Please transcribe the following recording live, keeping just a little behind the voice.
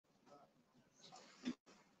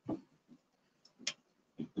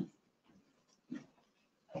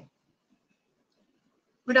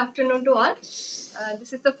Good afternoon to all.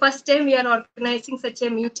 This is the first time we are organizing such a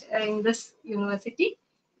meet in this university.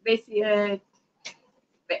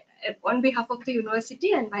 On behalf of the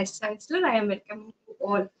university and Vice Chancellor, I am welcoming you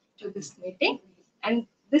all to this meeting. And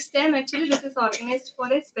this time, actually, this is organized for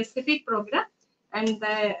a specific program, and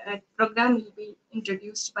the program will be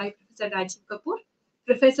introduced by Professor Rajiv Kapoor,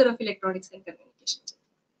 Professor of Electronics and Communications.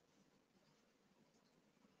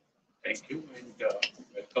 Thank you, and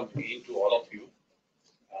welcome again to all of you.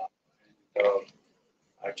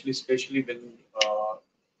 Actually, especially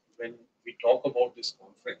when we talk about this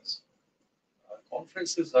conference,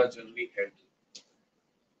 conferences are generally held.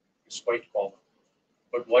 It's quite common,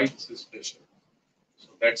 but why this is special? So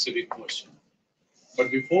that's a big question. But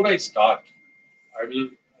before I start, I will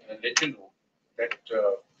let you know that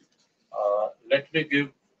let me give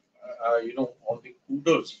all the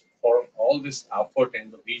kudos for all this effort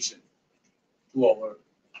and the vision to our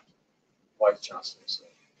Vice Chancellor, sir.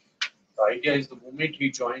 The idea is the moment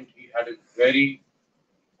he joined, he had a very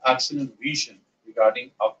excellent vision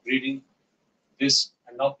regarding upgrading this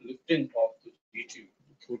and uplifting of the GTU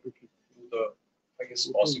to the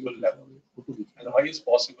highest possible level. And the highest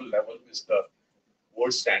possible level is the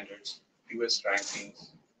world standards, US rankings,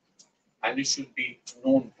 and it should be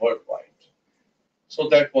known worldwide. So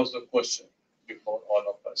that was the question before all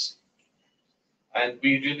of us. And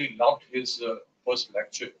we really loved his first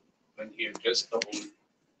lecture when he addressed the whole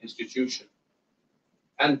institution.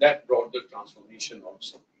 And that brought the transformation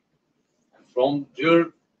also. And from there,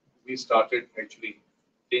 we started actually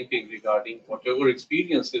thinking regarding whatever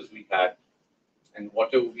experiences we had and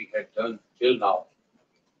whatever we had done till now.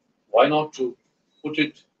 Why not to put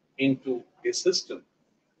it into a system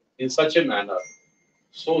in such a manner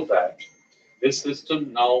so that this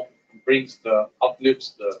system now brings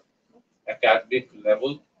uplifts the academic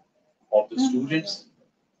level of the students,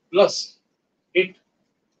 plus it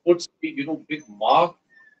puts big mark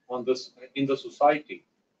on this in the society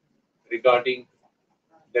regarding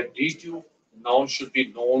that DTU now should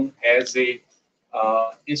be known as a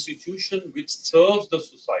institution which serves the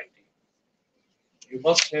society. You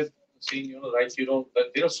must have seen, right,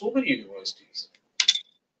 that there are so many universities,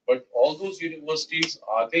 but all those universities,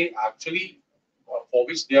 are they actually for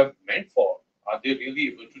which they are meant for? Are they really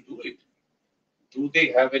able to do it? Do they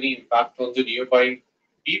have any impact on the nearby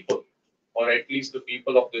people, or at least the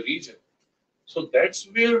people of the region? So that's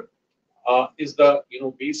where is the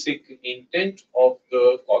basic intent of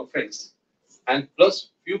the conference, and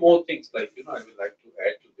plus few more things like I would like to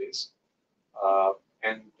add to this,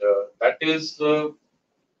 and that is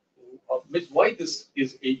why this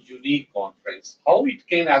is a unique conference. How it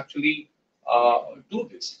can actually do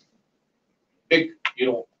this big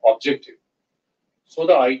objective. So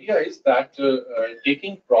the idea is that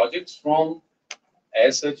taking projects from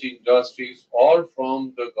as such industries or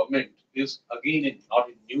from the government is again not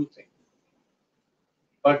a new thing.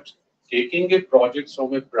 But taking a project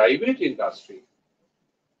from a private industry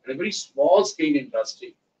and a very small scale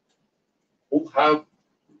industry who have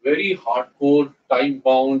very hardcore time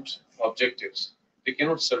bound objectives, they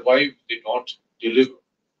cannot survive, they don't deliver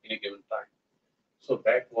in a given time. So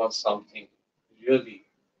that was something really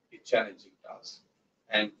a challenging task.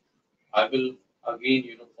 And I will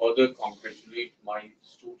again, further congratulate my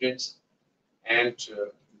students and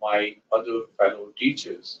my other fellow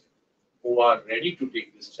teachers who are ready to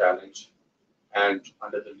take this challenge and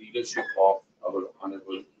under the leadership of our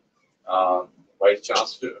Honorable uh, Vice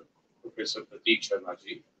Chancellor, Professor Prateek Sharma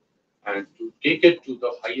ji, and to take it to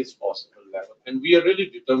the highest possible level. And we are really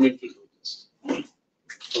determined to do this.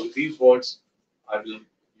 So with these words, I will,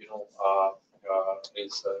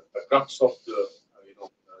 is the crux of the,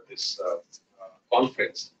 this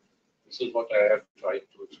conference. This is what I have tried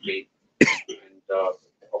to explain. And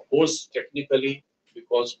of course, technically,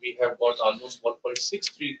 because we have got almost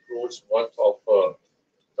 1.63 crores worth of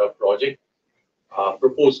the project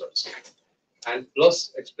proposals, and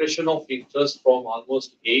plus expression of interest from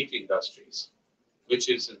almost 8 industries, which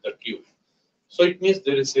is in the queue. So it means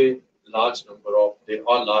there are large number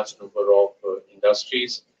of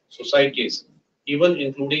industries, societies, even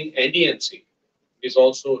including NDNC is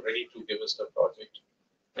also ready to give us the project,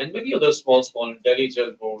 and many other small Delhi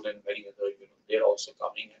Gel Board and many other, they're also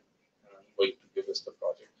coming and going to give us the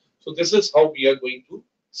project. So this is how we are going to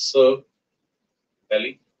serve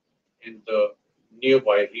Delhi in the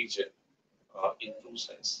nearby region in true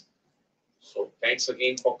sense. So thanks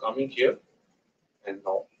again for coming here, and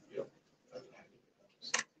now I will hand it over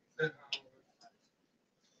to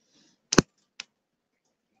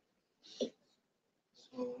you.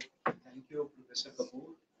 So thank you, Professor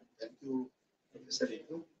Kapoor. Thank you, Professor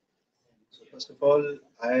Edu. So first of all,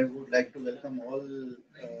 I would like to welcome all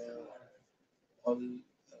the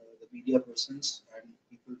media persons and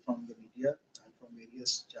people from the media and from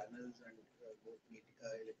various channels and both media,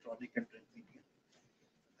 electronic and print media.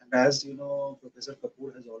 And as you know, Professor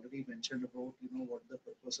Kapoor has already mentioned about what the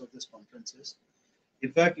purpose of this conference is.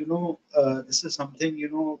 In fact, this is something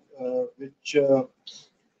which you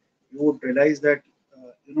would realize that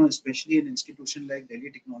especially an institution like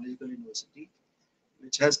Delhi Technological University,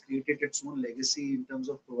 which has created its own legacy in terms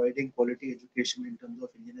of providing quality education in terms of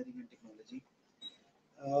engineering and technology.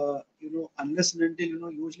 Unless and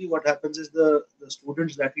until usually what happens is the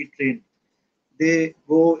students that we train, they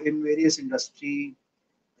go in various industry,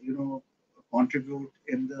 you know, contribute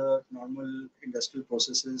in the normal industrial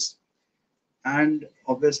processes, and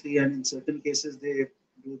obviously, and in certain cases, they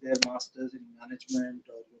do their masters in management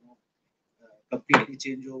or completely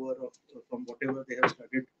changeover of from whatever they have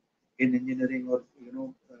studied in engineering or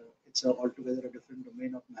it's altogether a different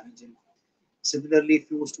domain of managing. Similarly,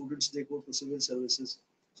 few students they go to civil services,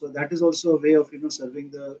 so that is also a way of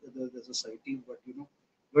serving the society.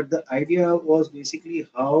 But the idea was basically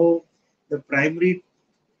how the primary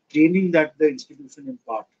training that the institution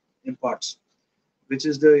imparts, which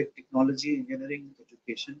is the technology engineering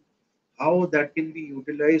education, how that can be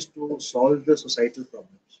utilized to solve the societal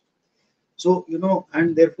problems. So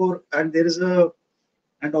and therefore, and there is a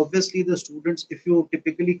and obviously the students, if you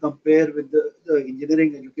typically compare with the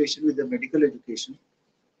engineering education with the medical education,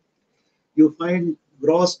 you find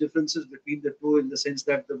gross differences between the two in the sense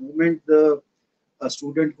that the moment the a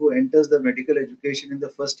student who enters the medical education in the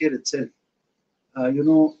first year itself,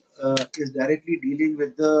 is directly dealing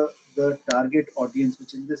with the target audience,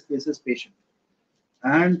 which in this case is patient,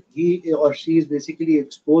 and he or she is basically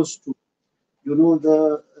exposed to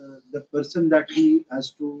the person that he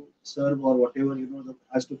has to serve or whatever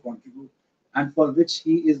has to contribute, and for which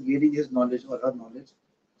he is gaining his knowledge or her knowledge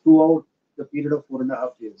throughout the period of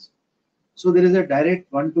 4.5 years. So there is a direct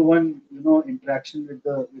one-to-one, interaction with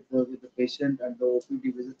the patient, and the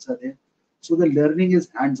OPD visits are there. So the learning is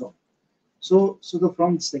hands-on. So the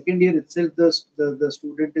from second year itself, the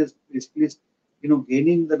student is basically,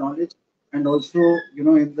 gaining the knowledge, and also,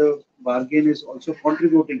 in the bargain is also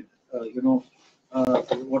contributing,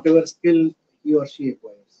 whatever skill he or she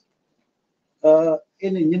acquires.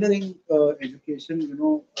 In engineering education,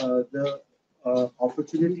 the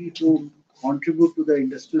opportunity to contribute to the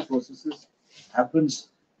industrial processes happens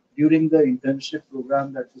during the internship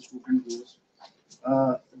program that the student goes.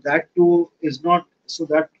 That too is not so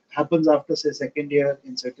that happens after say second year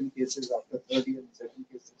in certain cases, after third year in certain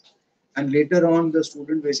cases, and later on the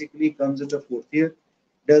student basically comes in the fourth year,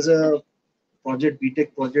 does a project,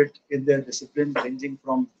 BTech project in their discipline, ranging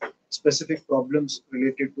from specific problems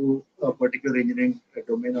related to a particular engineering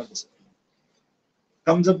domain or discipline.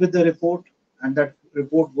 Comes up with the report, and that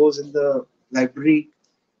report goes in the library.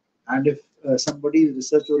 And if somebody is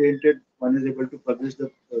research oriented, one is able to publish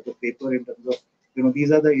the paper in terms of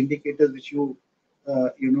these are the indicators which you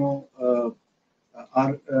know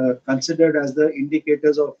are considered as the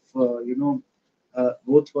indicators of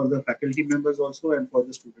both for the faculty members also and for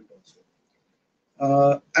the student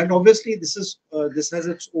also. And obviously, this has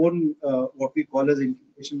its own what we call as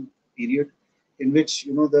incubation period, in which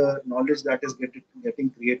the knowledge that is getting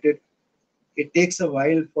created, it takes a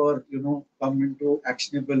while for come into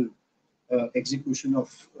actionable execution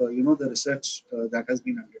of the research that has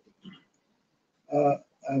been undertaken.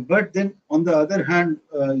 But then on the other hand,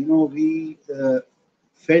 we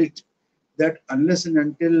felt that unless and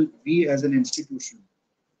until we as an institution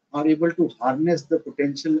are able to harness the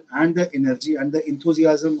potential and the energy and the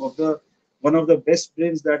enthusiasm of the one of the best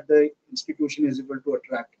brains that the institution is able to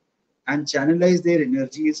attract, and channelize their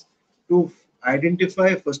energies to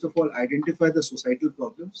identify, first of all, identify the societal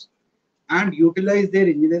problems and utilize their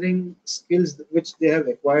engineering skills which they have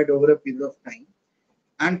acquired over a period of time,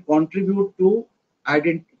 and contribute to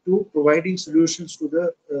to providing solutions to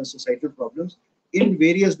the societal problems in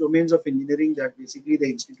various domains of engineering that basically the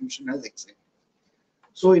institution has excelled.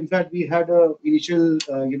 So, in fact, we had a initial,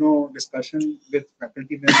 discussion with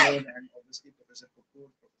faculty members and obviously Professor Kapoor,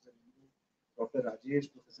 Professor Hindu,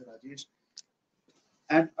 Professor Rajesh,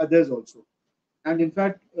 and others also. And in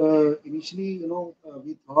fact, initially,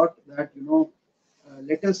 we thought that,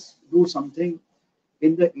 let us do something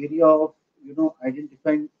in the area of,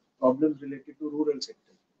 identifying problems related to rural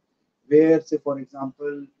sector, where, say, for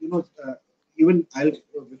example, even I'll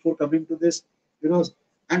before coming to this,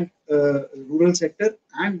 and rural sector,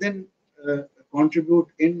 and then contribute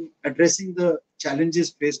in addressing the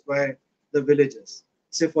challenges faced by the villagers.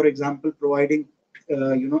 Say, for example, providing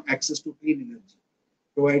access to clean energy,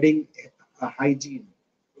 providing hygiene,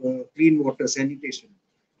 clean water, sanitation,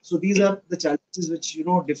 So these are the challenges which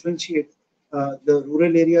differentiate the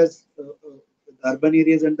rural areas, the urban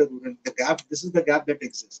areas, and the rural. The gap. This is the gap that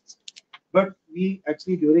exists. But we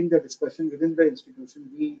actually, during the discussion within the institution,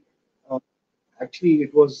 we uh, actually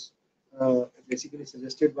it was basically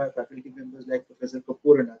suggested by faculty members like Professor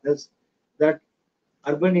Kapoor and others that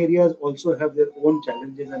urban areas also have their own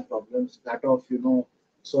challenges and problems. That of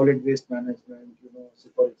solid waste management, say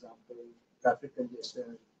for example traffic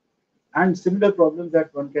congestion, and similar problems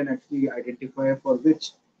that one can actually identify for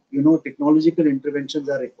which technological interventions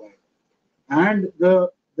are required. And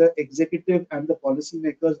the executive and the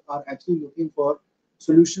policymakers are actually looking for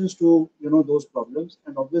solutions to those problems.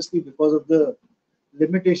 And obviously because of the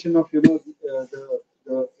limitation of the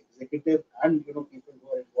executive and people who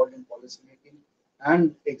are involved in policy making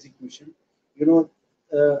and execution, you know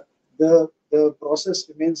the process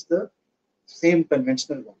remains the same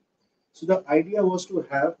conventional one. So the idea was to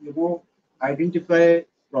have, identify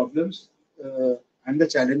problems and the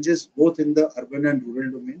challenges both in the urban and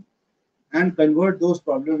rural domain, and convert those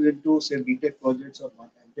problems into, say, BTech projects or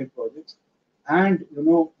MTech projects, and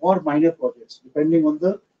or minor projects depending on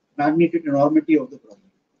the magnitude and enormity of the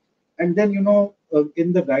problem. And then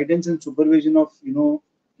in the guidance and supervision of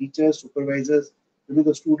teachers, supervisors,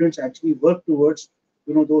 the students actually work towards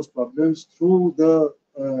those problems through the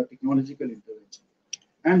technological intervention.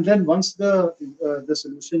 And then once the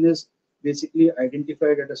solution is basically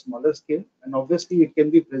identified at a smaller scale, and obviously it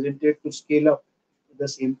can be presented to scale up the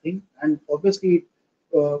same thing, and obviously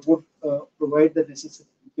it would provide the necessary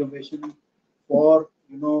information for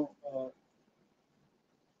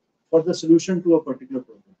for the solution to a particular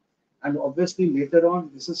problem. And obviously later on,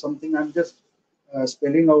 this is something I'm just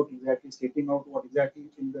spelling out exactly, stating out what exactly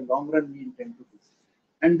in the long run we intend to do.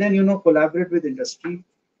 And then collaborate with industry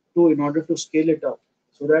to in order to scale it up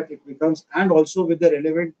so that it becomes, and also with the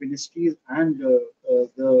relevant ministries and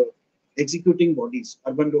the executing bodies,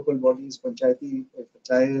 urban local bodies,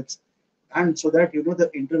 panchayats, and so that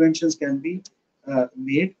the interventions can be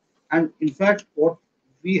made. And in fact, what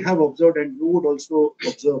we have observed, and you would also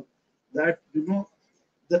observe, that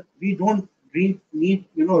that we don't need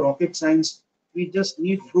rocket science. We just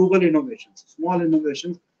need frugal innovations, small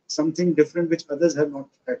innovations, something different which others have not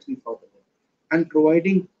actually thought about, and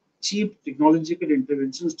providing cheap technological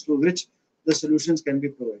interventions through which the solutions can be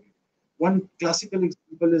provided. One classical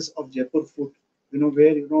example is of Jaipur Foot,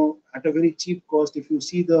 where at a very cheap cost, if you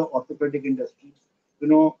see the orthopedic industry,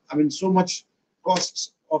 I mean, so much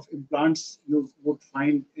costs of implants you would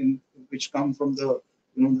find in which come from the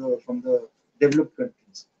from the developed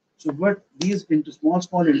countries. So, but these into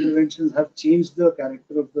small interventions have changed the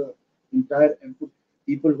character of the entire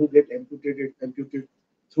people who get amputed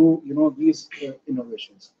through these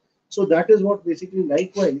innovations. So that is what basically,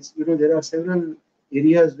 likewise, there are several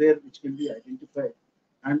areas where which can be identified,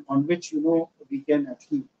 and on which we can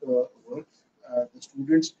actually work. The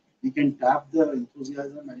students, we can tap the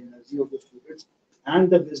enthusiasm and energy of the students and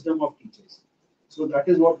the wisdom of teachers. So that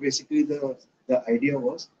is what basically the idea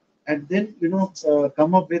was. And then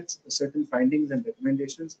come up with certain findings and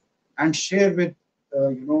recommendations, and share with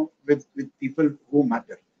with people who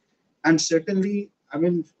matter. And certainly, I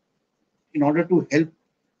mean, in order to help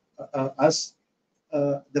us,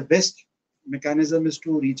 the best mechanism is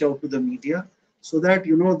to reach out to the media, so that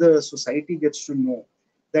the society gets to know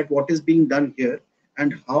that what is being done here,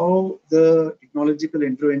 and how the technological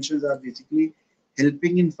interventions are basically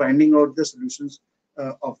helping in finding out the solutions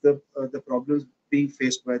of the problems being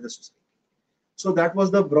faced by the society. So that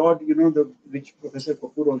was the broad, the which Professor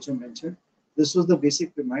Kapoor also mentioned. This was the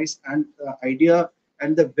basic premise and idea,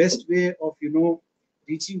 and the best way of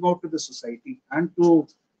reaching out to the society, and to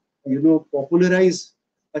popularize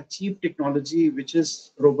a cheap technology which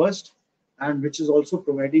is robust, and which is also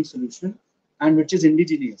providing solution, and which is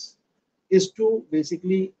indigenous, is to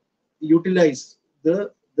basically utilize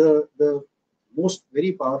the most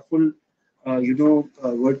very powerful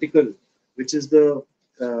vertical, which is the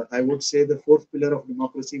I would say the fourth pillar of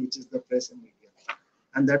democracy, which is the press and media.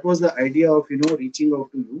 And that was the idea of reaching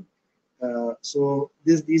out to you. So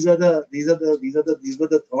these were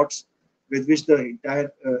the thoughts with which the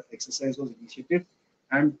entire exercise was initiated.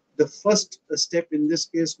 And the first step in this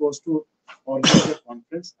case was to organize a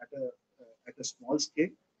conference at a small scale,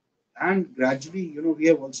 and gradually, we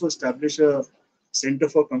have also established a Center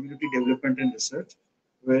for Community Development and Research,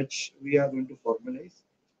 which we are going to formalize.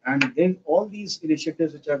 And then all these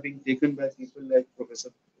initiatives which are being taken by people like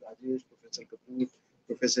Professor Rajesh, Professor Kapoor,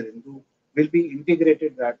 Professor Hindu, will be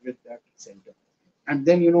integrated that with that center. And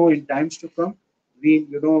then, in times to come,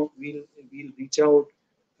 we'll reach out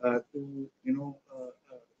to, to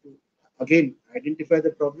again identify the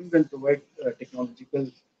problems and provide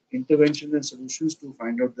technological interventions and solutions to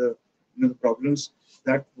find out the the problems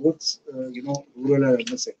that both rural and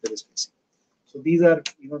urban sector is facing. So these are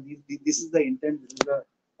this is the intent, this is the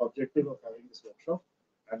objective of having this workshop,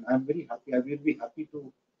 and I'm very happy. I will be happy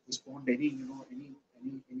to respond any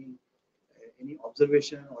any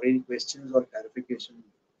observation or any questions or clarification.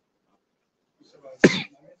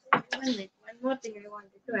 One more thing I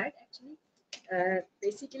wanted to add. Actually,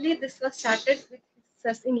 basically, this was started with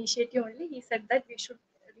his initiative only. He said that we should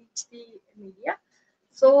reach the media.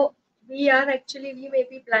 So we are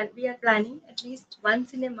planning at least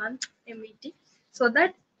once in a month a meeting, so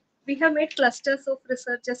that we have made clusters of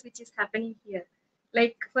researchers which is happening here.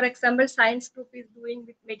 Like for example, science group is doing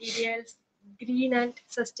with materials, green and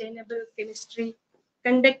sustainable chemistry,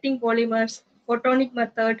 conducting polymers, photonic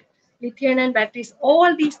method, lithium and batteries.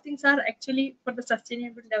 All these things are actually for the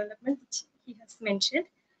sustainable development which he has mentioned.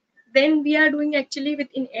 Then we are doing actually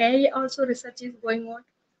within AI also research is going on,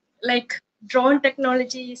 like drone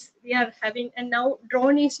technologies we are having, and now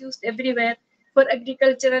drone is used everywhere for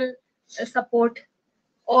agricultural support,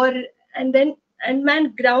 or and then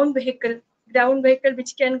unmanned ground vehicle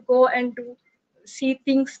which can go and do see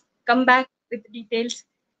things, come back with details.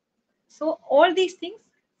 So all these things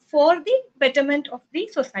for the betterment of the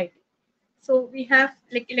society. So we have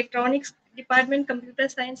like electronics department, computer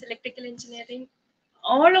science, electrical engineering,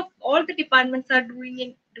 all the departments are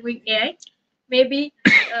doing AI. Maybe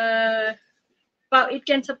it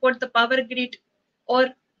can support the power grid,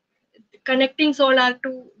 or connecting solar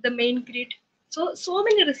to the main grid. So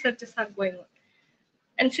many researches are going on.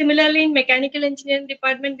 And similarly, in mechanical engineering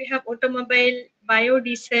department, we have automobile,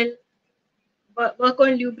 biodiesel, work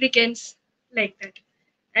on lubricants, like that.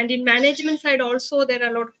 And in management side also, there are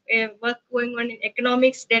a lot of work going on in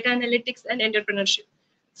economics, data analytics, and entrepreneurship.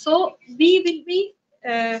 So we will be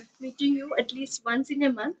meeting you at least once in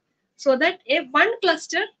a month, so that one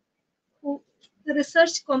cluster who the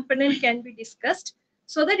research component can be discussed,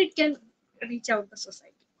 so that it can reach out the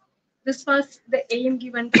society. This was the aim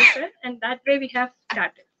given to sir, and that way we have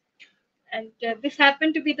started. And this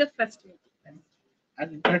happened to be the first meeting.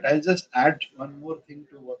 And in fact, I'll just add one more thing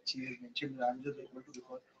to what she has mentioned. I'm just able to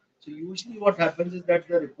recall. So usually what happens is that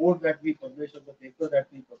the report that we publish or the paper that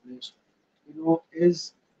we publish,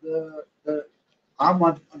 is the arm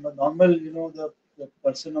on the normal, the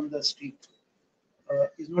person on the street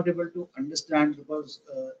is not able to understand, because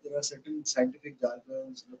there are certain scientific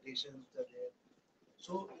jargons, notations that are there.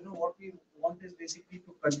 So what we want is basically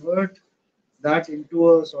to convert that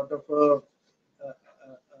into a sort of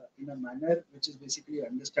in a manner which is basically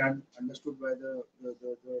understood by the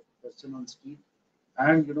person on street,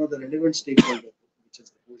 and the relevant stakeholder which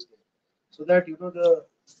is who is there, so that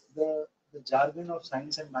the jargon of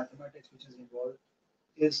science and mathematics which is involved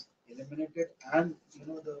is eliminated, and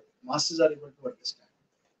the masses are able to understand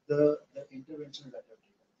the intervention that are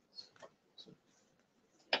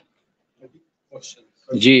taken. Question.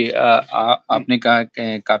 जी आपने कहा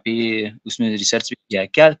कि काफी उसमें research भी किया है।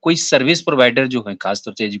 क्या कोई सर्विस प्रोवाइडर जो है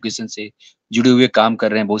खासतौर से एजुकेशन से जुड़े हुए काम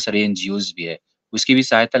कर रहे हैं, बहुत सारे एनजीओज भी है, उसकी भी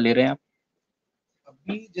सहायता ले रहे हैं आप?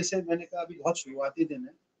 अभी जैसे मैंने कहा, अभी बहुत शुरुआती दिन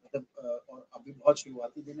है, मतलब और अभी बहुत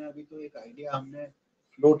शुरुआती दिन है, अभी तो एक आइडिया हमने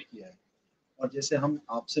फ्लोट किया है, और जैसे हम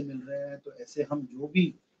आपसे मिल रहे हैं, तो ऐसे हम जो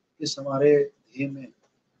भी इस हमारे ध्येय में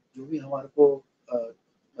जो भी हमारे को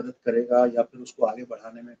मदद करेगा या फिर उसको आगे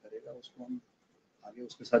बढ़ाने में करेगा, उसको हम आगे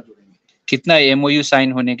उसके साथ जुड़ेंगे। कितना एमओयू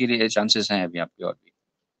साइन होने के लिए चांसेस हैं अभी आपके? और भी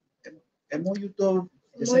एमओयू तो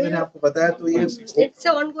जैसे मैंने आपको बताया, तो ये it's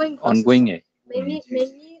ongoing है। many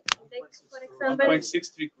like for example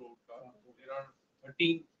 1.63 crore का, there are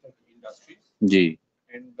 13 industries. Ji.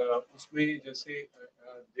 And उसमें जैसे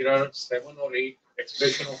there are 7 or 8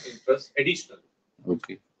 expression of interest additional.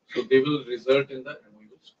 Okay. So they will result in the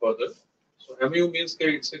MOUs further. So MOU means that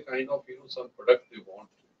it's a kind of some product they want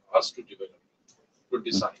us to develop, to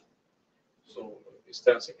design. So is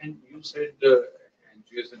that, and you said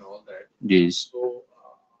NGOs and all that. Yes. So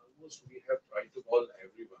almost we have tried to call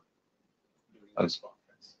everyone during this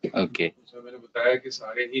conference. Okay. So मैंने बताया कि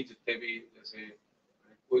सारे ही जितने भी जैसे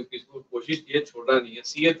कोई किसी को कोशिश की है, छोड़ा नहीं है,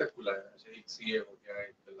 सीए तक बुलाया है, एक सीए हो गया,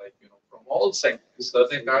 एक like from all sectors, sir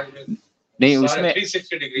ने कहा नहीं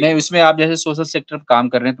उसमें आप जैसे सोशल सेक्टर पर काम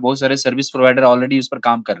कर रहे हैं, तो बहुत सारे सर्विस प्रोवाइडर ऑलरेडी उस पर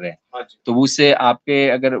काम कर रहे हैं, तो उससे आपके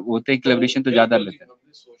अगर होते कोलैबोरेशन तो ज्यादा लेते हैं।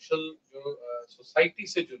 सोशल जो सोसाइटी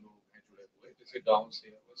से जो लोग हैं जुड़े हुए, जैसे गांव से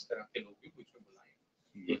उस तरह के लोग भी कुछ में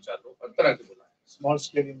बुलाएं, 2-4 लोग हर तरह के बुलाएं, स्मॉल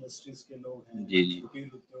स्केल इंडस्ट्रीज के लोग हैं, जी जी,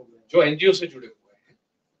 जो एनजीओ से जुड़े हुए हैं,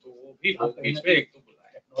 तो वो भी बीच में एक तो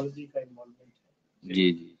बुलाएं, टेक्नोलॉजी का इन्वॉल्वमेंट है।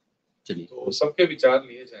 जी जी, चलिए, तो सबके विचार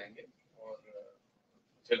लिए जाएंगे, और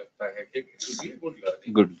मुझे लगता है कि गुड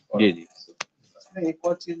लर्निंग। गुड, जी जी। इसमें एक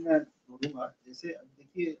और चीज मैं जोड़ूंगा, जैसे अब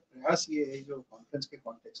देखिए प्रयास ये है, जो कॉन्फ्रेंस के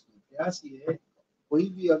कॉन्टेक्स्ट में प्रयास ये है, कोई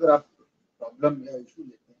भी अगर आप प्रॉब्लम या इशू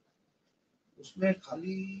लेते हैं उसमें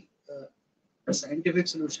खाली साइंटिफिक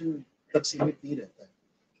सोल्यूशन तक सीमित नहीं रहता है,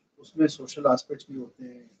 उसमें सोशल एस्पेक्ट्स भी होते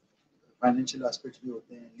हैं, फाइनेंशियल एस्पेक्ट्स भी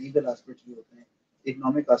होते हैं, लीगल एस्पेक्ट्स भी होते हैं,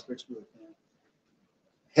 इकोनॉमिक एस्पेक्ट्स भी होते हैं,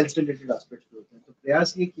 हेल्थ रिलेटेड एस्पेक्ट्स भी होते हैं। तो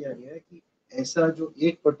प्रयास ये किया गया है कि ऐसा जो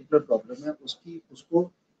एक पर्टिकुलर प्रॉब्लम है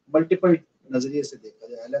उसको मल्टीपल नजरिए से देखा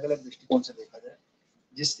जाए, अलग अलग दृष्टिकोण से देखा जाए,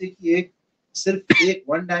 जिससे कि एक सिर्फ एक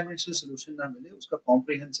वन डायमेंशनल सोल्यूशन ना मिले, उसका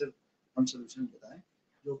कॉम्प्रिहेंसिव हम सोल्यूशन बताएं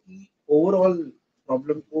जो कि ओवरऑल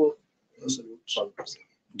प्रॉब्लम को सॉल्व कर सके।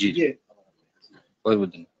 जी ये बहुत बहुत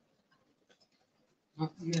धन्यवाद।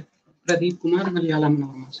 ये प्रदीप कुमार मलयालम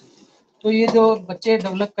नॉर्मा से। तो ये जो बच्चे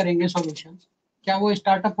डेवलप करेंगे सॉल्यूशन, क्या वो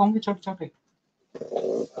स्टार्टअप होंगे छोटे छोटे?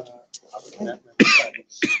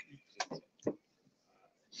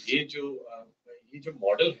 ये जो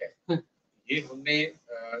मॉडल है ये हमने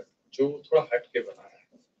जो थोड़ा हट के बनाया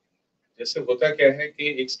है। जैसे होता क्या है कि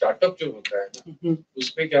एक स्टार्टअप जो होता है ना,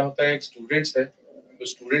 उसमें क्या होता है, एक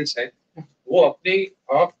स्टूडेंट्स हैं वो अपने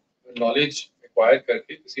आप नॉलेज एक्वायर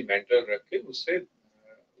करके किसी मेंटर रख के उससे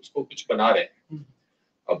उसको कुछ बना रहे हैं।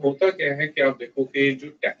 अब होता क्या है कि आप देखो कि जो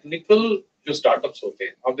टेक्निकल जो स्टार्टअप्स होते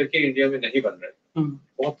हैं, आप देखिए इंडिया में नहीं बन रहे,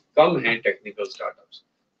 बहुत कम हैं टेक्निकल स्टार्टअप्स।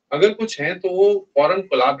 अगर कुछ हैं तो वो फॉरेन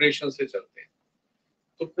कोलैबोरेशन से चलते हैं,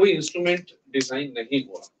 तो कोई इंस्ट्रूमेंट डिजाइन नहीं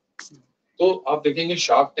हुआ। तो आप देखेंगे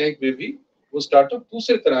शार्क टैंक में भी वो स्टार्टअप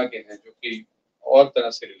दूसरे तरह के हैं जो कि और तरह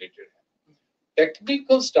से रिलेटेड है।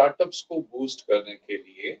 टेक्निकल स्टार्टअप्स को बूस्ट करने के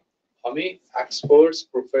लिए हमें एक्सपर्ट्स,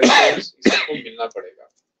 प्रोफेशनल्स इसको मिलना पड़ेगा।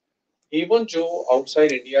 इवन जो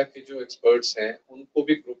आउटसाइड इंडिया के जो एक्सपर्ट्स हैं उनको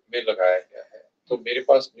भी ग्रुप में लगाया गया है। तो मेरे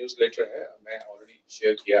पास न्यूज़लेटर है, मैं ऑलरेडी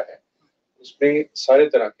शेयर किया है, उसमें सारे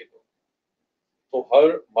तरह के लोग, तो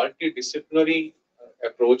हर मल्टी डिसिप्लिनरी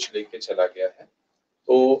अप्रोच लेके चला गया है।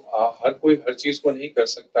 तो हर कोई हर चीज को नहीं कर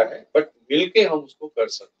सकता है, बट मिलके हम उसको कर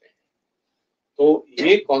सकते हैं। तो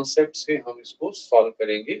ये कॉन्सेप्ट से हम इसको सॉल्व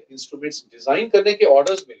करेंगे। इंस्ट्रूमेंट्स डिजाइन करने के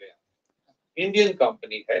ऑर्डर्स मिले हैं, इंडियन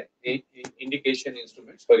कंपनी है इंडिकेशन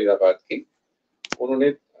इंस्ट्रूमेंट्स फरीदाबाद की, उन्होंने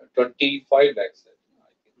 25 लाख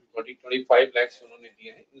 25 लाख उन्होंने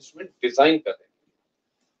दिए हैं इंस्ट्रूमेंट डिजाइन करने के लिए।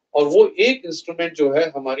 और वो एक इंस्ट्रूमेंट जो है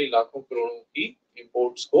हमारी लाखों करोड़ों की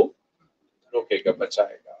इंपोर्ट्स को रोकेगा,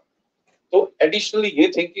 बचाएगा। तो एडिशनली ये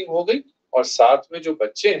थिंकिंग हो गई, और साथ में जो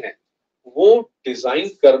बच्चे हैं वो डिजाइन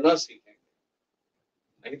करना सीखेंगे।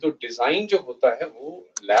 नहीं तो डिजाइन जो होता है वो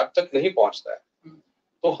लैब तक नहीं पहुंचता है,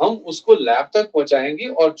 तो हम उसको लैब तक पहुंचाएंगे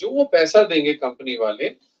और जो वो पैसा देंगे कंपनी वाले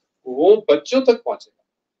वो बच्चों तक पहुंचेगा।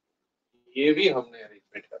 ये भी हमने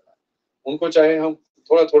अरेंजमेंट करना है। उनको चाहे हम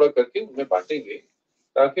थोड़ा थोड़ा करके उन्हें बांटेंगे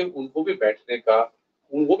ताकि उनको भी बैठने का,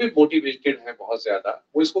 वो भी मोटिवेटेड है बहुत ज्यादा,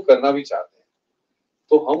 वो इसको करना भी चाहते हैं।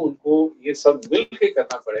 तो हम उनको ये सब मिल के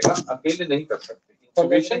करना पड़ेगा, अकेले नहीं कर सकते।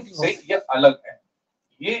 इंक्यूबेशन से ये अलग है,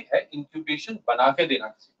 ये है इंक्यूबेशन बना के देना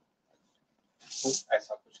किसी को, तो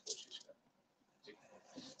ऐसा कुछ कोशिश करें।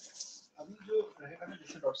 अभी जो रहेगा ना,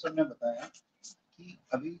 जैसे डॉक्टर साहब ने बताया कि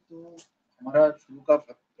अभी तो हमारा शुरू का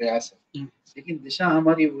प्रयास है, लेकिन दिशा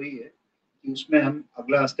हमारी वही है कि उसमें हम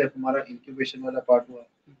अगला स्टेप हमारा इंक्यूबेशन वाला पार्ट हुआ,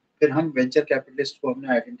 फिर हम वेंचर कैपिटलिस्ट को हमने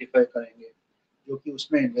आइडेंटिफाई करेंगे जो कि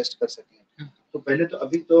उसमें इन्वेस्ट कर सकें। तो पहले तो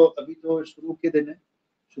अभी तो शुरू के दिन है,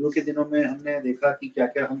 शुरू के दिनों में हमने देखा कि क्या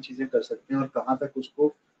क्या हम चीजें कर सकते हैं और कहाँ तक उसको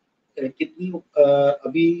कितनी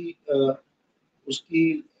अभी उसकी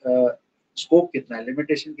स्कोप कितना है,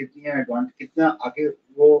 लिमिटेशन कितनी है, एडवांस कितना आगे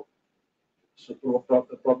वो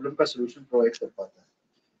प्रॉब्लम का सोल्यूशन प्रोवाइड कर पाता है।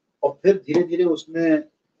 और फिर धीरे धीरे उसमें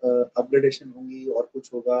अपग्रेडेशन होंगी और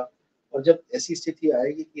कुछ होगा, और जब ऐसी स्थिति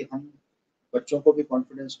आएगी कि हम बच्चों को भी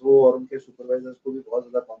कॉन्फिडेंस हो और उनके सुपरवाइजर्स को भी बहुत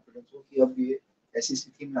ज्यादा कॉन्फिडेंस हो कि अब ये ऐसी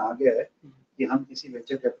स्थिति में आ गया है कि हम किसी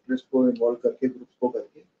वेंचर कैपिटलिस्ट को इन्वॉल्व करके, ग्रुप्स को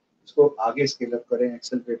करके इसको आगे स्केल अप करें,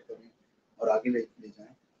 एक्सेलरेट करें और आगे ले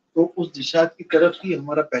जाएं, तो उस दिशा की तरफ ही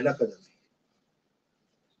हमारा पहला कदम है।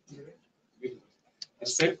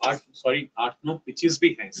 इसमें 8-9 पिचेस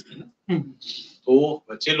भी हैं इसमें ना। तो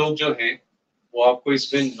बच्चे लोग जो हैं वो आपको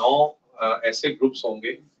इसमें 9 ऐसे ग्रुप्स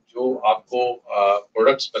होंगे जो आपको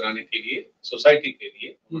प्रोडक्ट्स बनाने के लिए, सोसाइटी के लिए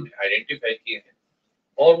उन्होंने आइडेंटिफाई किए हैं,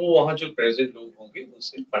 और वो वहाँ जो प्रेजेंट लोग होंगे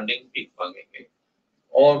उनसे फंडिंग भी मांगेंगे,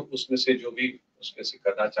 और उसमें से जो भी उसमें से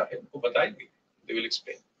करना चाहे उनको बताएंगे, दे विल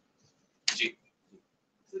एक्सप्लेन। जी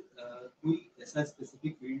कोई ऐसा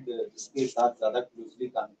स्पेसिफिक फील्ड जिसके साथ ज्यादा क्लोजली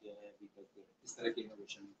काम किया है अभी तक, इस तरह के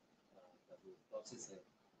इनोवेशन का जो प्रोसेस है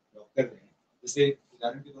जो आप कर रहे हैं, जैसे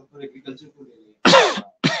उदाहरण के तौर पर एग्रीकल्चर को ले लें,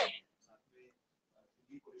 साथ में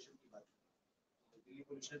दिल्ली पोल्यूशन की बात करें, दिल्ली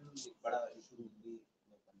पोल्यूशन एक बड़ा इशू दिल्ली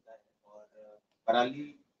में बनता है, और पराली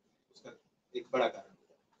उसका एक बड़ा कारण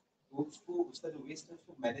होता है। तो उसको उसका जो वेस्ट है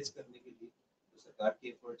उसको मैनेज करने के लिए जो सरकार के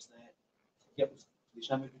एफर्ट्स हैं, क्या उस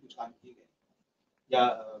दिशा में भी कुछ काम किए गए या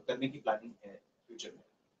करने की प्लानिंग है फ्यूचर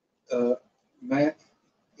में? मैं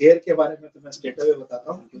एयर के बारे में तो मैं स्ट्रेट अवे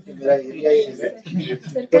बताता हूँ क्योंकि मेरा एरिया ही है।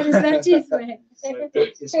 सरकार रिसर्च इसमें है। तो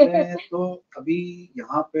इसमें तो अभी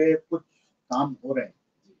यहाँ पे कुछ काम हो रहे हैं,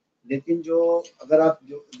 लेकिन जो अगर आप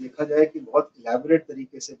जो देखा जाए कि बहुत इलेबोरेट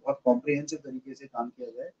तरीके से, बहुत कॉम्प्रिहेंसिव तरीके से काम किया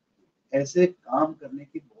जाए, ऐसे काम करने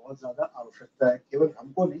की बहुत ज्यादा आवश्यकता है। केवल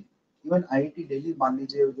हमको नहीं, इवन आईआईटी दिल्ली मान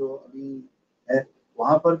लीजिए जो अभी है,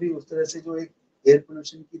 वहाँ पर भी उस तरह से जो एक एयर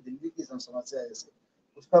पोल्यूशन की दिल्ली की समस्या है, जैसे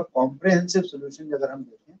उसका कॉम्प्रिहेंसिव सोल्यूशन अगर हम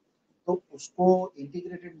देखें तो उसको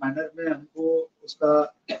इंटीग्रेटेड मैनर में हमको उसका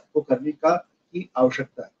को करने का की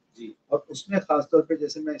आवश्यकता है जी। और उसमें खासतौर पे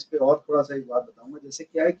जैसे मैं इस पे और थोड़ा सा एक बात बताऊंगा, जैसे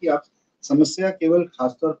क्या है कि आप समस्या केवल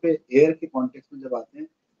खासतौर पे एयर के कॉन्टेक्स्ट में जब आते हैं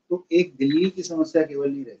तो एक दिल्ली की समस्या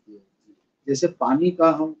केवल नहीं रहती है। जैसे पानी का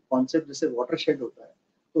हम कॉन्सेप्ट, जैसे वाटरशेड होता है,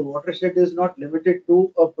 तो watershed is not limited to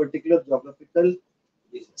a particular geographical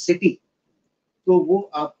city, तो वो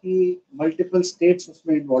आपकी मल्टीपल स्टेट्स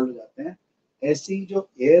उसमें इन्वॉल्व हो जाते हैं। ऐसी जो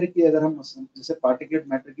एयर की अगर हम जैसे पार्टिकुलेट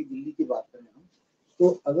मैटर की दिल्ली की बात करें हम, तो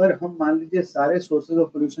अगर हम मान लीजिए सारे सोर्सेज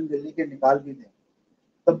ऑफ पोल्यूशन दिल्ली के निकाल भी दें,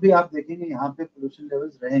 तब भी आप देखेंगे यहाँ पे पोल्यूशन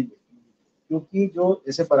लेवल्स रहेंगे, क्योंकि जो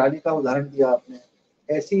जैसे पराली का उदाहरण दिया आपने,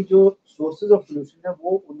 ऐसी जो सोर्सेज ऑफ पोल्यूशन है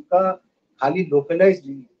वो उनका खाली लोकलाइज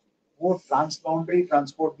नहीं है, वो ट्रांस बाउंड्री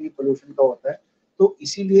ट्रांसपोर्ट भी पोल्यूशन का होता है। तो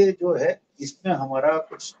इसीलिए जो है इसमें हमारा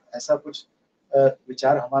कुछ ऐसा कुछ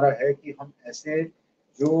विचार हमारा है कि हम ऐसे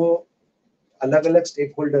जो अलग अलग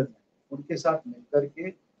स्टेक होल्डर हैं उनके साथ मिलकर के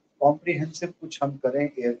कॉम्प्रिहेंसिव कुछ हम करें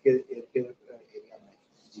एयर के एरिया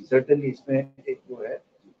में। सर्टेनली इसमें एक जो है,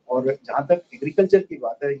 और जहाँ तक एग्रीकल्चर की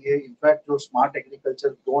बात है, ये इनफैक्ट जो smart agriculture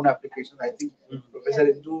drone application, I think professor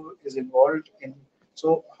Indu is involved in,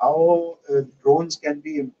 so how drones can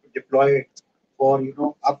be diploid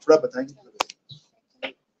for आप थोड़ा बताएंगे?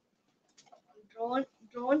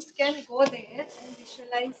 Drones can go there and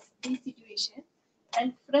visualize the situation,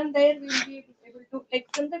 and from there we will be able to, like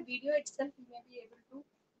from the video itself, we may be able to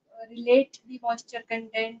relate the moisture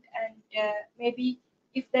content, and maybe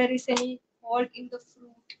if there is any fault in the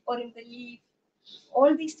fruit or in the leaf,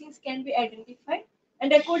 all these things can be identified,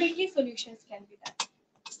 and accordingly solutions can be done.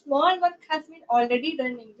 Small work has been already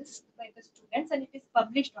done in this by the students, and it is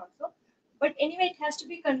published also, but anyway it has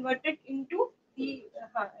to be converted into the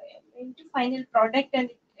into final product, and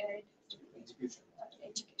it has to be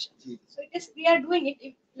education. So it is, we are doing it,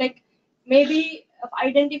 if, like maybe of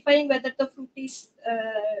identifying whether the fruit is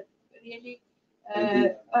really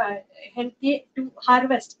healthy to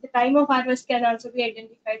harvest. The time of harvest can also be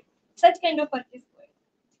identified. Such kind of work is going.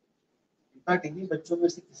 In fact इन्हीं बच्चों में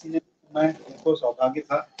से किसी ने, मैं उनको सौभाग्य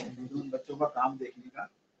था उन बच्चों का काम देखने का,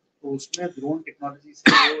 तो उसमें ड्रोन टेक्नोलॉजी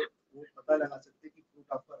से वो पता लगा सकते हैं कि फ्रूट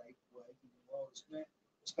आपका राइट हुआ है कि नहीं हुआ, और उसमें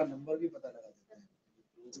उसका नंबर भी पता लगा देते हैं।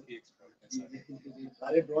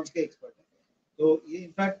 सारे ड्रोन के एक्सपर्ट हैं। तो ये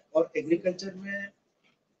इनफैक्ट, और एग्रीकल्चर में,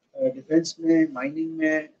 डिफेंस में, माइनिंग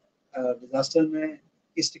में, डिजास्टर में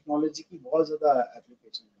इस टेक्नोलॉजी की बहुत ज़्यादा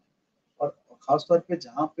एप्लीकेशन है, और ख़ासतौर पे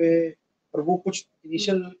जहाँ पे, और वो कुछ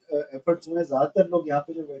इनिशियल एफर्ट्स हुए, ज़्यादातर लोग यहाँ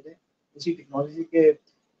पे जो बैठे उसी टेक्नोलॉजी के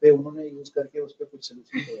पे उन्होंने यूज़ करके उस पर कुछ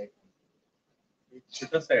सोल्यूशन प्रोवाइड किया। एक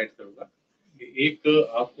छोटा सा ऐड करूँगा, एक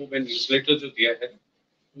आपको मैं न्यूज़लेटर जो दिया है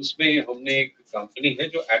उसमें हमने एक कंपनी है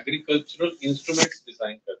जो एग्रीकल्चरल इंस्ट्रूमेंट्स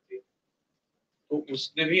डिजाइन करती है, तो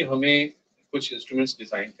उसने भी हमें कुछ इंस्ट्रूमेंट्स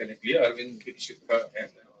डिजाइन करने के लिए, अरविंद दीक्षित का है,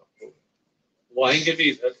 आपको वो आएंगे भी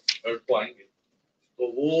इधर को आएंगे, तो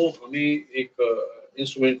वो हमें एक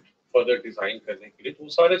इंस्ट्रूमेंट फर्दर डिजाइन करने के लिए, तो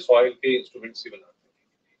सारे सॉइल के इंस्ट्रूमेंट्स ही बनाते हैं,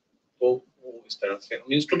 तो वो इस तरह से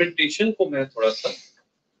हम इंस्ट्रूमेंटेशन को मैं थोड़ा सा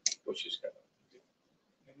कोशिश कर रहा हूँ।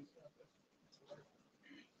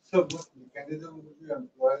 So what mechanism would you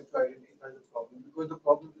employ to identify the problem? Because the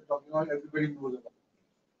problems you're talking about, everybody knows about.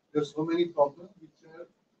 There's so many problems which are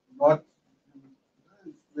not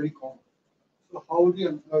very common. So how would you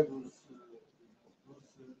employ those?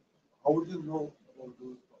 How would you know about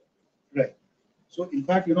those problems? Right. So in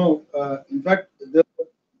fact,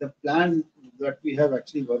 the plan that we have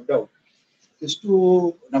actually worked out is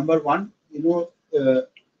to, number one,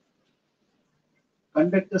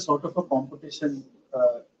 conduct a sort of a competition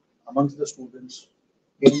amongst the students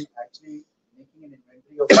in actually making an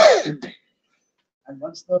inventory of problems. And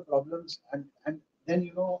once the problems, and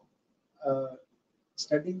then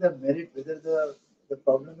studying the merit, whether the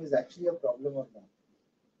problem is actually a problem or not,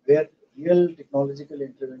 where real technological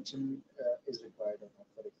intervention is required or not.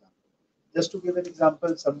 For example, just to give an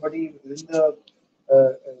example, somebody within the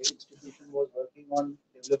institution was working on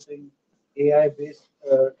developing AI-based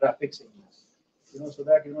traffic signals. so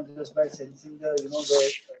that, just by sensing the,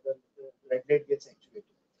 the red light gets actuated.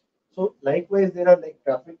 So likewise, there are like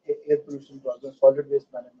traffic, air pollution problems, solid waste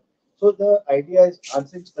management. So the idea is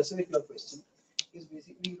answering specific your question is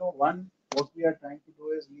basically, one, what we are trying to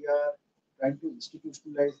do is we are trying to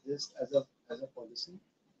institutionalize this as a policy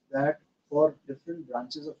that for different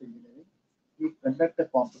branches of engineering, we conduct a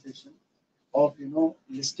competition of,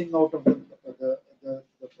 listing out of the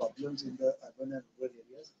problems in the urban and rural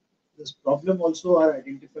areas. This problem also are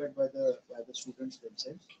identified by the students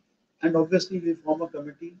themselves, and obviously we form a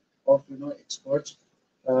committee of experts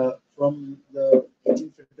from the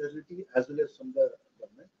teaching fraternity as well as from the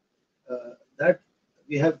government that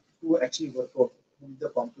we have to actually work out the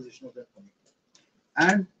composition of that committee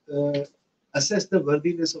and assess the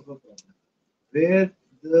worthiness of a problem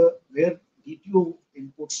where DTO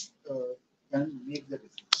inputs can make the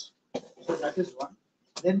difference. So that is one.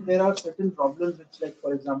 Then there are certain problems which, like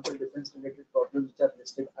for example, defense-related problems which are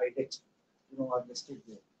listed IDEX, are listed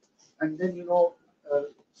there. And then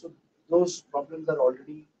so those problems are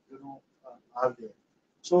already are there.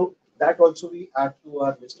 So that also we add to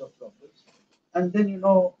our list of problems, and then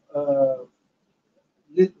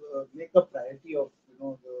make a priority of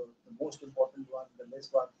the most important one, the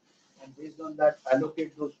less one, and based on that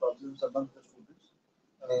allocate those problems among the students.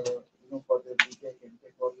 For their BTech,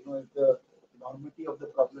 MTech, or if the enormity of the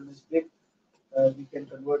problem is big, we can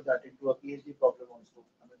convert that into a PhD problem also.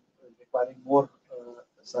 I mean, requiring more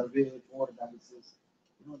survey, more analysis.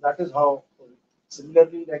 That is how.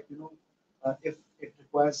 Similarly, like if it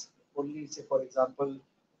requires only, say for example,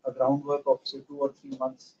 a groundwork of say 2 or 3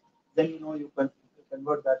 months, then you can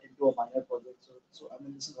convert that into a minor project. So I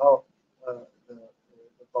mean, this is how the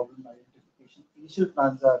problem identification initial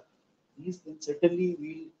plans are. These then certainly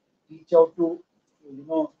we'll reach out to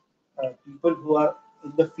people who are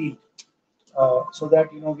in the field so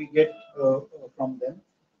that we get from them.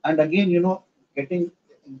 And again, getting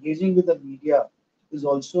engaging with the media is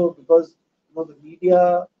also because the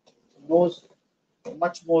media knows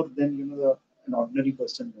much more than an ordinary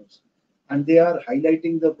person knows, and they are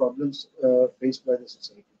highlighting the problems faced by the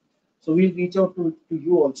society. So we'll reach out to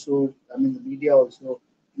you also. I mean, the media also,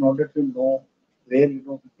 in order to know where we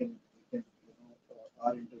can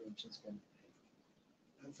our interventions can.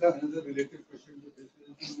 And sir, another related question to this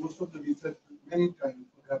is most of the research, many times,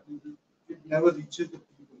 what happens is it never reaches the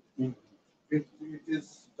people. Mm. It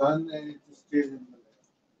is done and it stays in the lab.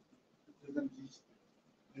 It doesn't reach them.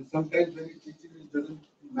 And sometimes when it reaches, it doesn't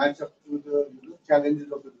match up to the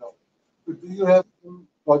challenges of the ground. So do you have some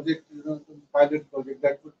project, some pilot project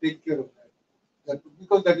that would take care of that?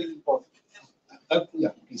 Because that is important. Yeah,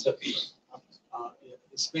 please.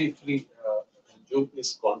 इसमें actually जो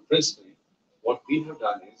इस conference में what we have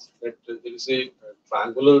done is that there is a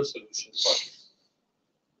triangular solution for this.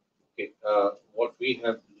 Okay, what we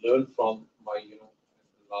have learned from my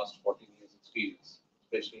last 14 years experience,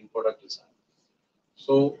 especially in product design.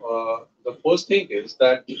 So the first thing is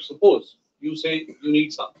that suppose you say you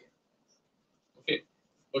need something, okay,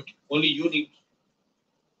 but only you need.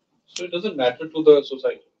 So it doesn't matter to the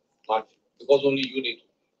society much because only you need.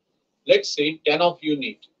 Let's say 10 of you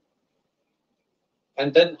need,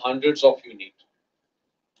 and then hundreds of you need.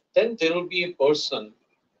 Then there will be a person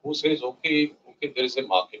who says, okay, there is a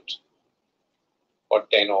market for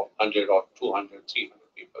 10 or 100 or 200, 300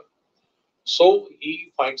 people. So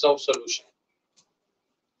he finds out solution.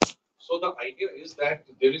 So the idea is that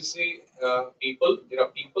there is there are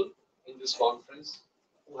people in this conference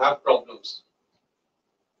who have problems.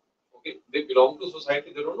 Okay, they belong to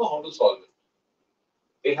society, they don't know how to solve it.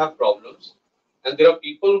 They have problems, and there are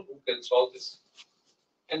people who can solve this,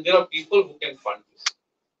 and there are people who can fund this.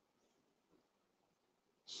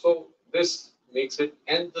 So this makes it,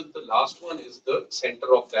 and the last one is the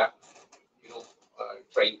center of that,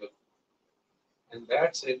 triangle, and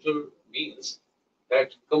that center means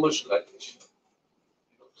that commercialization.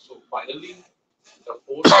 So finally, the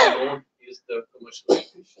fourth node is the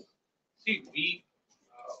commercialization. See,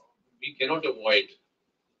 we cannot avoid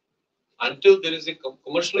until there is a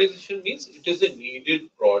commercialization means it is a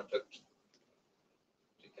needed product.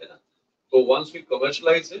 So once we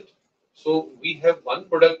commercialize it, so we have one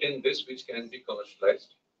product in this which can be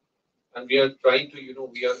commercialized, and we are trying to,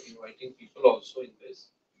 we are inviting people also in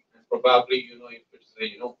this, and probably, if it's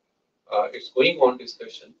it's going on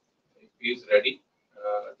discussion, if he is ready,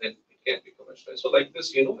 then it can be commercialized. So like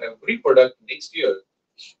this, every product next year,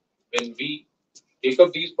 when we take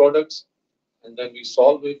up these products and then we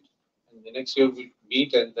solve it, and the next year we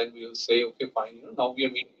meet and then we will say, okay, fine, now we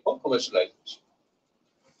are meeting for commercialization.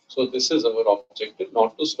 So this is our objective,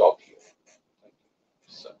 not to stop here.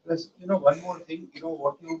 sir. Plus, one more thing,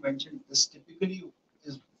 what you mentioned, this typically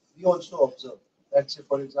is, we also observe that, say,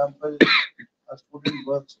 for example, a student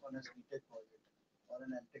works on a BTech project or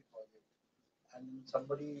an MTech project, and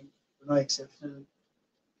somebody, exceptional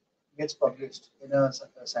gets published in a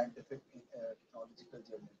scientific technological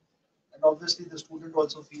journal. And obviously, the student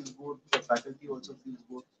also feels good, the faculty also feels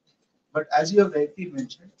good. But as you have rightly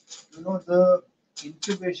mentioned, the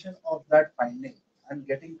incubation of that finding and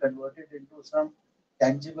getting converted into some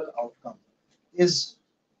tangible outcome is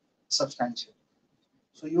substantial.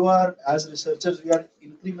 So you are, as researchers, we are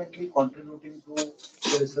incrementally contributing to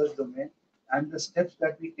the research domain, and the steps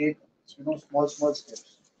that we take, small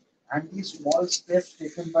steps. And these small steps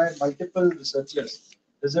taken by multiple researchers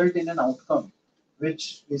result in an outcome,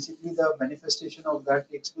 which basically the manifestation of that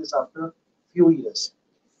takes place after few years.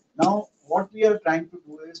 Now, what we are trying to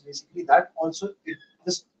do is basically that also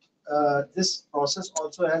this process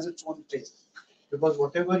also has its own pace, because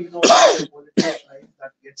whatever the quality of life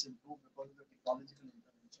that gets improved because of the technological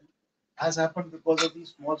intervention has happened because of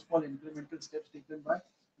these small incremental steps taken by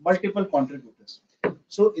multiple contributors.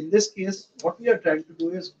 So in this case, what we are trying to do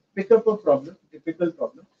is pick up a problem, typical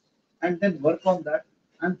problem, and then work on that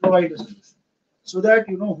and provide a solution, so that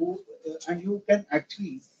and you can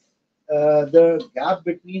actually the gap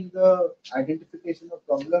between the identification of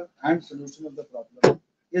problem and solution of the problem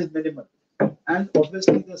is minimal. And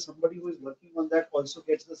obviously, the somebody who is working on that also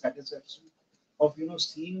gets the satisfaction of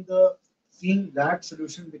seeing that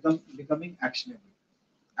solution becoming actionable.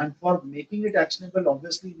 And for making it actionable,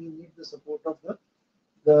 obviously, we need the support of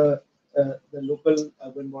the the local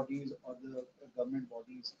urban bodies or the government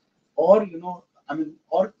bodies, or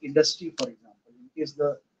or industry, for example, in case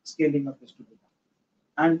the scaling up is to be done,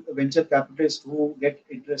 and venture capitalists who get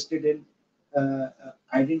interested in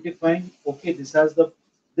identifying, okay,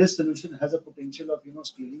 this solution has a potential of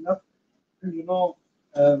scaling up and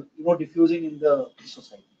diffusing in the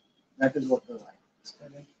society. That is what the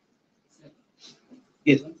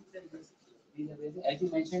yes. As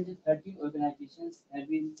you mentioned, the 30 organizations have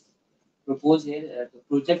been proposed here. The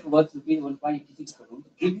project worth rupees 1.86 crore.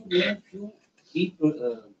 Give you name few key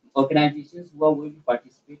organizations who are going to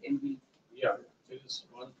participate and will. Yeah, there is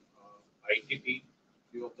one ITP,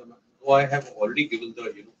 few of them. Though I have already given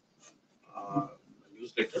the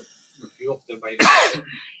newsletter, a few of them I remember.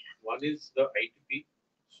 One is the ITP.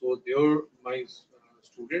 So they are my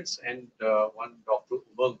students, and one Dr.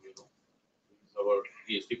 Umang, he's our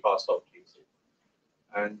PhD pass out,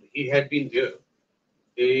 and he had been there.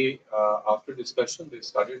 They after discussion they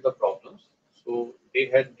studied the problems. So they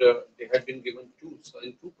had been given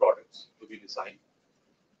two products to be designed.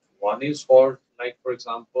 One is for, like, for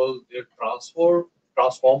example, their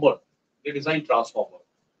transformer. They design transformer.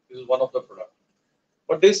 This is one of the products.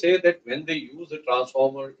 But they say that when they use the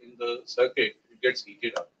transformer in the circuit, it gets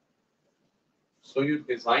heated up. So you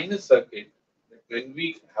design a circuit that when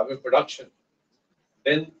we have a production,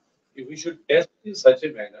 then we should test in such a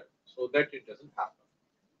manner so that it doesn't happen.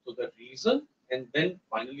 So the reason, and then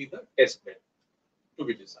finally the test bed to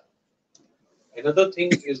be designed. Another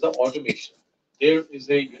thing is the automation. There is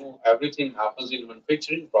everything happens in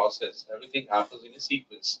manufacturing process. Everything happens in a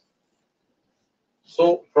sequence.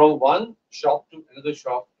 So from one shop to another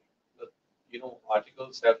shop, the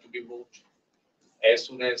articles have to be moved as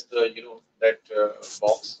soon as the that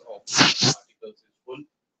box of articles is full.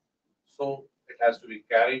 So it has to be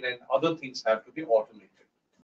carried, and other things have to be automated.